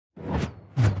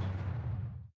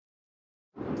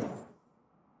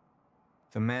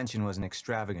The mansion was an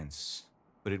extravagance,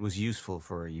 but it was useful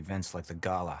for events like the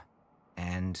gala,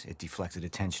 and it deflected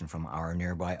attention from our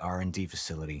nearby R&D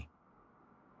facility.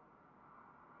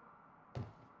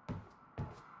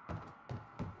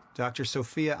 Dr.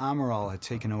 Sophia Amaral had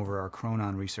taken over our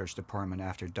Chronon research department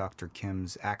after Dr.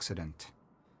 Kim's accident.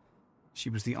 She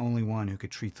was the only one who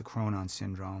could treat the Chronon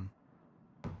syndrome.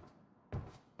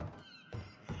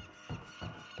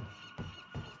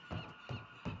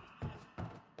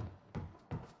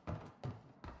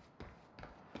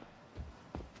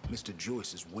 Mr.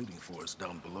 Joyce is waiting for us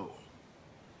down below.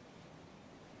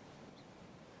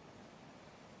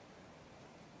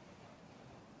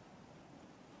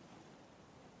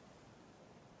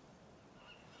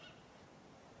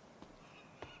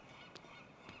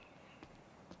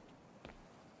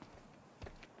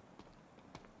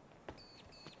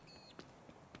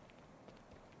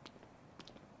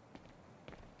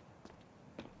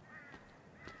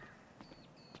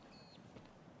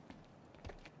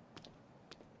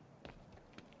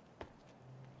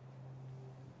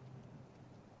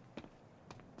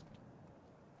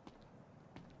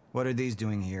 What are these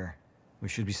doing here? We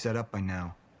should be set up by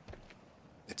now.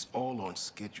 It's all on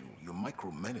schedule. You're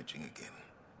micromanaging again.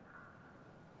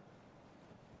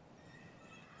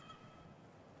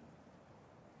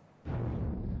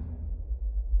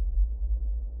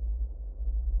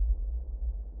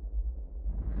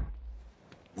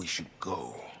 We should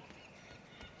go.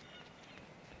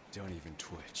 Don't even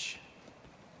twitch.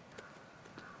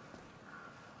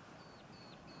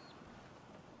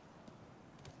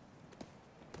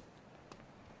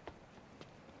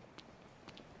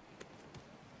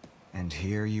 And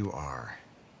here you are.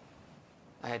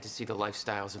 I had to see the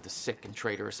lifestyles of the sick and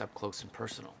traitorous up close and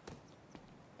personal.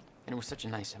 And it was such a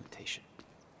nice invitation.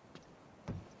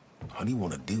 How do you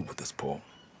want to deal with this, Paul?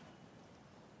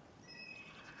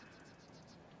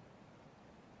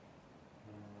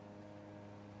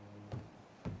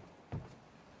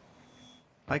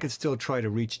 I could still try to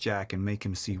reach Jack and make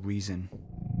him see reason.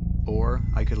 Or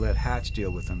I could let Hatch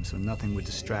deal with him so nothing would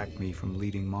distract me from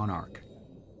leading Monarch.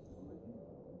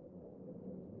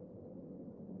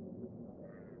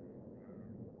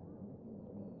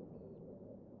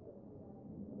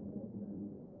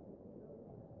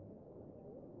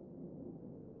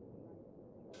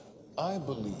 I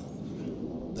believe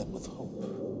that with hope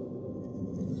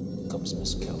comes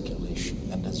miscalculation,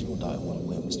 and as you and I are well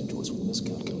aware, Mr. Joyce, with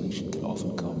miscalculation can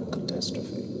often come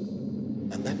catastrophe.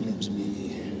 And that leaves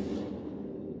me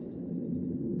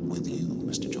with you,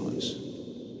 Mr. Joyce.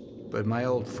 But my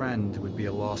old friend would be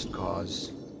a lost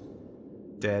cause,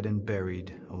 dead and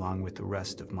buried along with the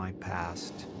rest of my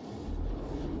past.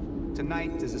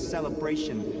 Tonight is a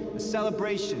celebration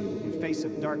in face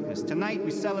of darkness. Tonight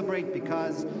we celebrate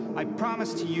because I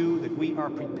promise to you that we are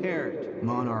prepared.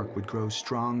 Monarch would grow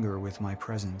stronger with my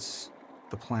presence.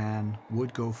 The plan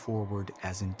would go forward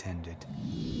as intended.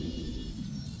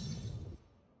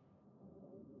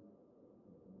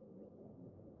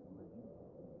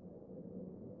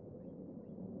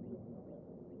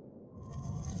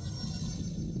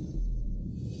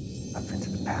 Up into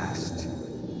the past.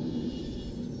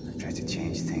 Tried to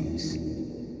change things.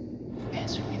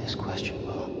 Answer me this question,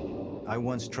 Bo. I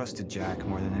once trusted Jack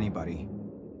more than anybody.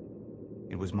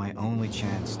 It was my only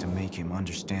chance to make him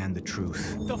understand the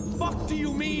truth. The fuck do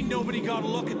you mean nobody got a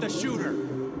look at the shooter?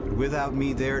 But without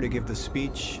me there to give the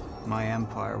speech, my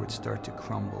empire would start to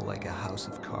crumble like a house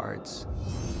of cards.